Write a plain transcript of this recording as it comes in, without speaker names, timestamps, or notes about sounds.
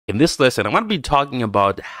In this lesson, I'm going to be talking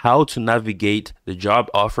about how to navigate the job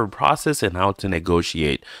offer process and how to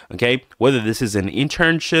negotiate. Okay, whether this is an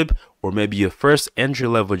internship or maybe your first entry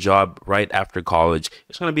level job right after college,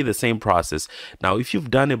 it's going to be the same process. Now, if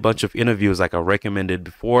you've done a bunch of interviews like I recommended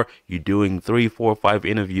before, you're doing 3, 4, 5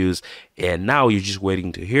 interviews, and now you're just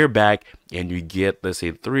waiting to hear back and you get, let's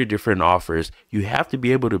say, 3 different offers, you have to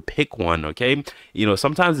be able to pick one. Okay,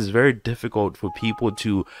 sometimes it's very difficult for people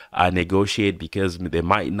to negotiate because they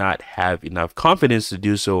might not have enough confidence to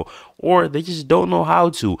do so, or they just don't know how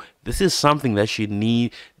to. This is something that you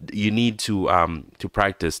need to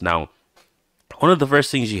practice. Now, one of the first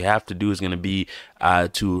things you have to do is going to be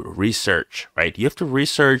to research, right? You have to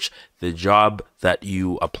research the job that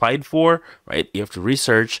you applied for, right? You have to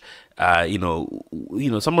research,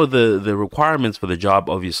 some of the requirements for the job,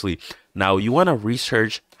 obviously. Now, you want to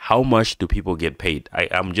research how much do people get paid.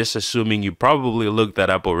 I'm just assuming you probably looked that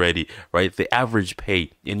up already, right? The average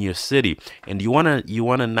pay in your city, and you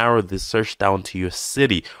wanna narrow this search down to your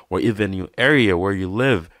city or even your area where you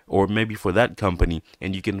live, or maybe for that company.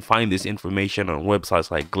 And you can find this information on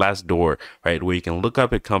websites like Glassdoor, right, where you can look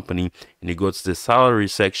up a company and you go to the salary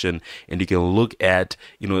section and you can look at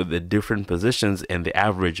the different positions and the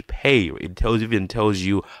average pay. It even tells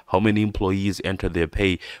you how many employees enter their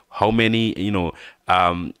pay, how many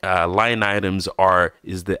line items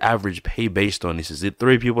is the average pay based on. This is it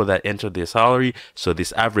 3 people that enter their salary, so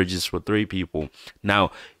this average is for 3 people.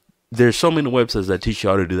 Now, there's so many websites that teach you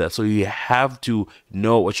how to do that, so you have to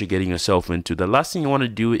know what you're getting yourself into. The last thing you want to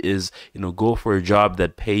do is go for a job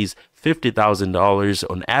that pays $50,000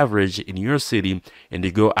 on average in your city and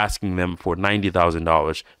you go asking them for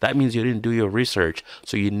 $90,000. That means you didn't do your research.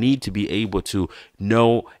 So you need to be able to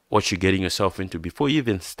know what you're getting yourself into before you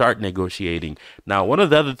even start negotiating. Now, one of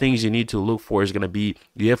the other things you need to look for is going to be,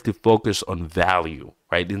 you have to focus on value,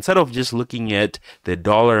 right? Instead of just looking at the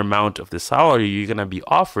dollar amount of the salary you're going to be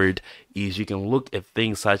offered, is you can look at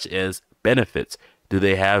things such as benefits. Do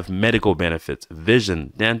they have medical benefits,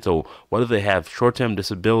 vision, dental? What do they have? Short-term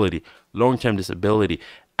disability, long-term disability,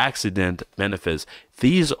 accident benefits.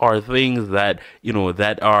 These are things that,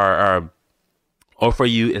 that are offer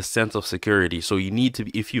you a sense of security. So you need to,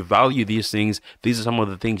 if you value these things, these are some of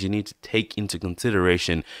the things you need to take into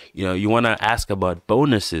consideration. You want to ask about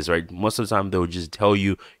bonuses, right? Most of the time they'll just tell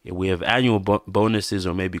you, we have annual bonuses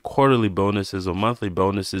or maybe quarterly bonuses or monthly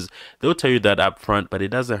bonuses. They'll tell you that up front, but it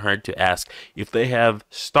doesn't hurt to ask if they have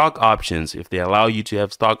stock options. If they allow you to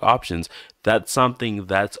have stock options, that's something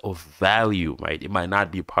that's of value, right? It might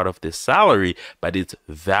not be part of the salary, but it's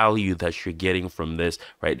value that you're getting from this,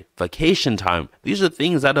 right? Vacation time. These are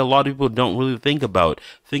things that a lot of people don't really think about.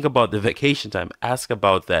 Think about the vacation time. Ask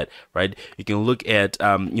about that, right? You can look at,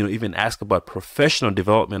 even ask about professional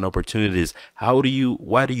development opportunities. What do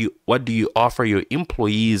you offer your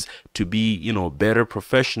employees to be, better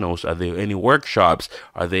professionals? Are there any workshops?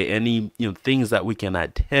 Are there any, things that we can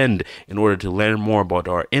attend in order to learn more about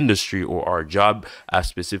our industry or our job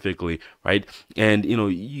specifically, right? And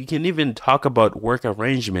you can even talk about work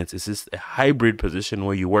arrangements. Is this a hybrid position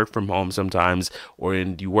where you work from home sometimes, or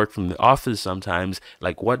you work from the office sometimes?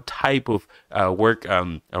 Like, what type of work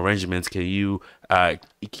arrangements do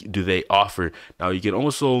they offer? Now, you can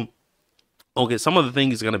also, okay, some of the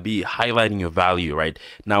things is going to be highlighting your value, right?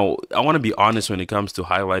 Now, I want to be honest when it comes to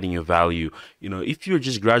highlighting your value. If you're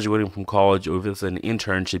just graduating from college or if it's an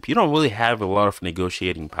internship, you don't really have a lot of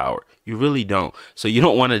negotiating power. You really don't. So you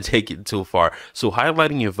don't want to take it too far. So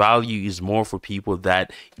highlighting your value is more for people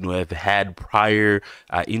that, have had prior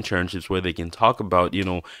internships where they can talk about,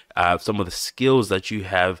 some of the skills that you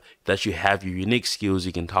have, your unique skills.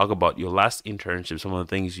 You can talk about your last internship, some of the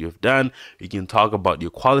things you've done. You can talk about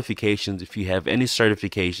your qualifications, if you have any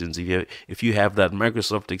certifications, if you have that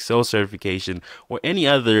Microsoft Excel certification or any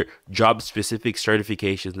other job specific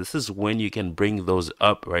certifications. This is when you can bring those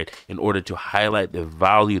up, right, in order to highlight the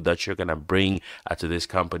value that you're going to bring to this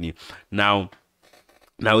company. Now,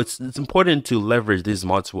 it's important to leverage these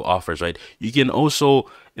multiple offers, right? You can also,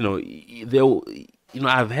 they'll,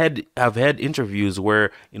 I've had interviews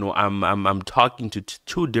where I'm talking to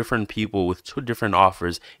 2 different people with 2 different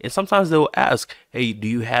offers, and sometimes they'll ask, hey, do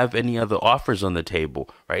you have any other offers on the table,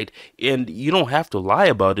 right? And you don't have to lie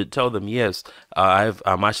about it. Tell them, yes,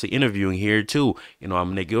 I'm actually interviewing here too.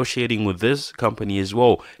 I'm negotiating with this company as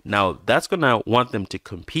well. Now, that's gonna want them to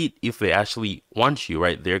compete if they actually want you,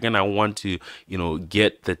 right? They're gonna want to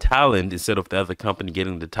get the talent instead of the other company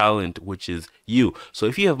getting the talent, which is you. So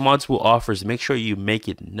if you have multiple offers, make sure you make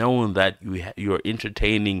it known that you're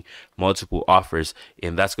entertaining multiple offers,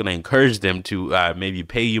 and that's going to encourage them to maybe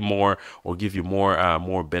pay you more or give you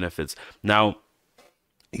more benefits. Now,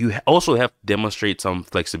 you also have to demonstrate some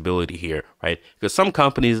flexibility here, right? Because some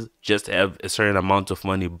companies just have a certain amount of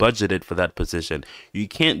money budgeted for that position. You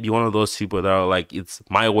can't be one of those people that are like, it's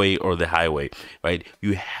my way or the highway, right?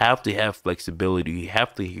 You have to have flexibility. You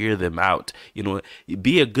have to hear them out.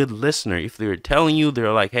 Be a good listener. If they're telling you,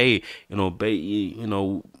 they're like, hey,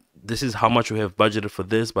 this is how much we have budgeted for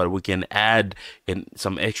this, but we can add in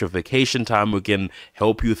some extra vacation time. We can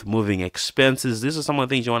help you with moving expenses. These are some of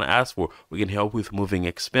the things you want to ask for. We can help with moving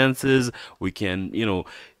expenses. We can,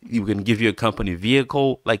 you can give you a company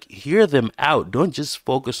vehicle. Like, hear them out. Don't just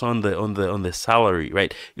focus on the salary,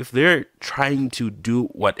 right? If they're trying to do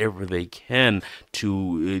whatever they can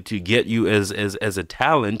to get you as a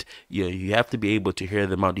talent, you have to be able to hear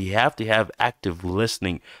them out. You have to have active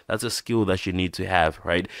listening. That's a skill that you need to have,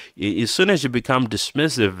 right? As soon as you become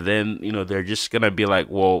dismissive, then they're just gonna be like,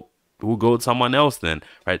 well, we'll go with someone else then,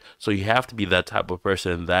 right? So you have to be that type of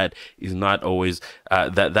person that is not always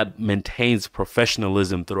that maintains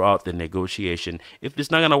professionalism throughout the negotiation. If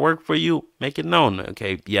it's not gonna work for you, make it known.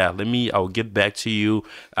 Okay, yeah, I'll get back to you.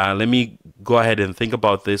 Let me go ahead and think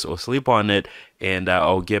about this or sleep on it, and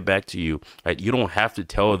I'll get back to you. Right? You don't have to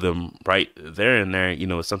tell them right there and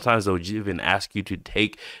there. Sometimes they'll even ask you to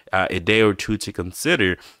take a day or two to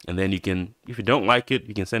consider, and then you can, if you don't like it,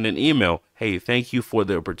 you can send an email. Hey, thank you for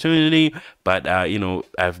the opportunity, but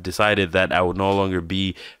I've decided that I will no longer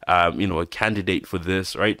be a candidate for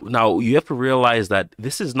this. Right now, you have to realize that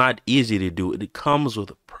this is not easy to do. It comes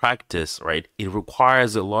with practice, right? It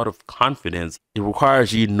requires a lot of confidence. It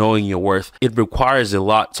requires you knowing your worth. It requires a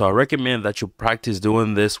lot. So I recommend that you practice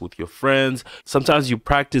doing this with your friends. Sometimes you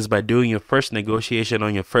practice by doing your first negotiation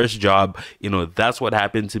on your first job. That's what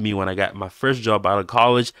happened to me when I got my first job out of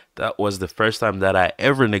college. That was the first time that I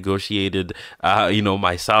ever negotiated,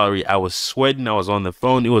 my salary. I was sweating. I was on the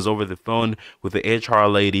phone. It was over the phone with the HR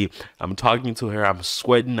lady. I'm talking to her. I'm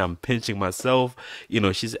sweating. I'm pinching myself.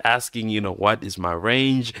 She's asking, what is my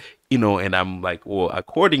range? And I'm like, well,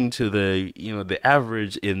 according to the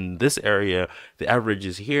average in this area, the average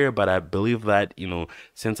is here, but I believe that,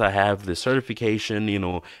 since I have the certification,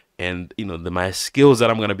 and my skills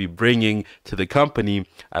that I'm going to be bringing to the company,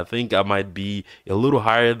 I think I might be a little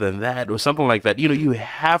higher than that or something like that. You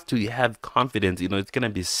have to have confidence. It's going to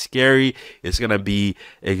be scary. It's going to be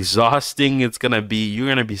exhausting. You're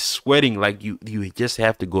going to be sweating. Like you just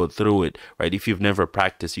have to go through it, right? If you've never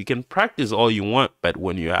practiced, you can practice all you want, but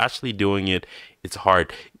when you're actually doing it, it's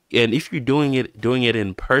hard. And if you're doing it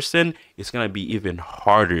in person, it's going to be even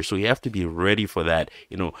harder. So you have to be ready for that.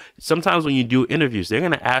 Sometimes when you do interviews, they're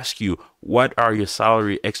going to ask you, what are your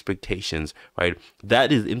salary expectations, right?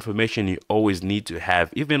 That is information you always need to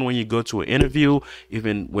have. Even when you go to an interview,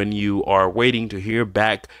 even when you are waiting to hear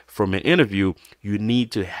back from an interview, you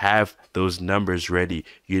need to have those numbers ready.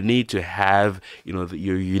 You need to have,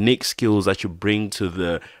 your unique skills that you bring to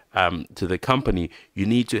the company. You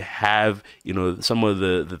need to have, some of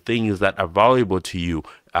the things that are valuable to you.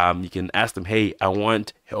 You can ask them, hey, I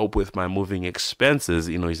want help with my moving expenses.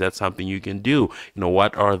 Is that something you can do?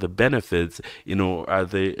 What are the benefits?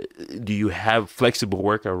 Do you have flexible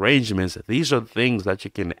work arrangements? These are things that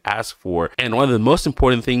you can ask for. And one of the most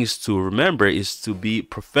important things to remember is to be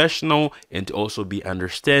professional and to also be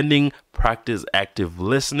understanding. Practice active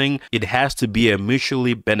listening. It has to be a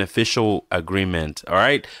mutually beneficial agreement. All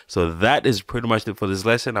right. So that is pretty much it for this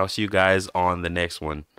lesson. I'll see you guys on the next one.